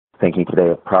thinking today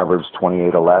of Proverbs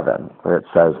 28:11, where it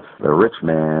says, "The rich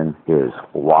man is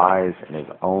wise in his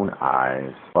own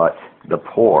eyes, but the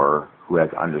poor who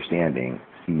has understanding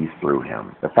sees through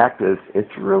him." The fact is,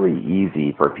 it's really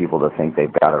easy for people to think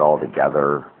they've got it all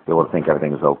together, people to think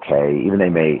everything's okay. Even they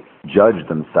may judge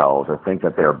themselves or think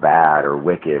that they're bad or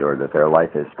wicked or that their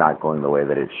life is not going the way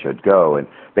that it should go. And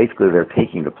basically they're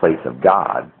taking the place of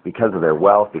God. Because of their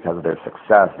wealth, because of their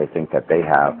success, they think that they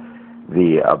have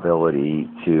the ability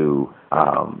to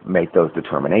make those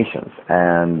determinations.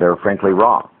 And they're frankly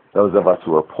wrong. Those of us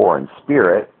who are poor in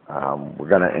spirit, we're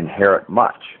going to inherit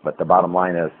much. But the bottom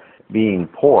line is, being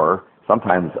poor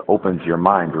sometimes opens your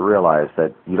mind to realize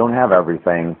that you don't have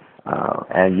everything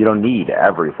and you don't need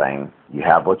everything. You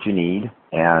have what you need,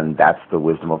 and that's the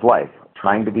wisdom of life.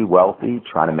 Trying to be wealthy,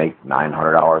 trying to make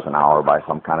 $900 an hour by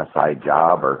some kind of side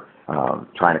job, or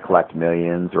trying to collect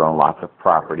millions or own lots of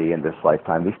property in this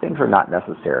lifetime, these things are not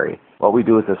necessary. What we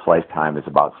do with this lifetime is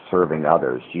about serving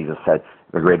others. Jesus said,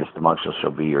 "The greatest amongst you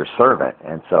shall be your servant."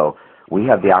 And so we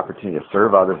have the opportunity to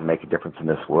serve others and make a difference in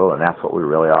this world, and that's what we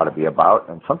really ought to be about.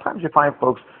 And sometimes you find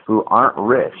folks who aren't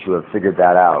rich who have figured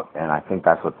that out, and I think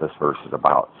that's what this verse is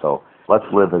about. So let's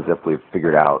live as if we've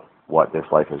figured out what this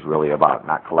life is really about,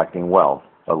 not collecting wealth,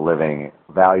 but living,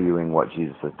 valuing what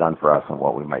Jesus has done for us and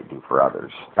what we might do for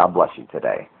others. God bless you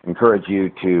today. I encourage you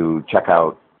to check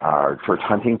out our church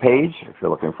hunting page if you're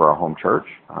looking for a home church.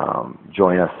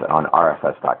 Join us on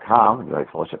rfs.com, New Heights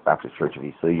Fellowship Baptist Church of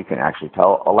East Lee. You can actually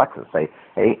tell Alexa, say,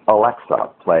 "Hey, Alexa,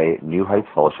 play New Heights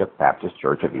Fellowship Baptist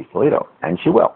Church of East Toledo," and she will.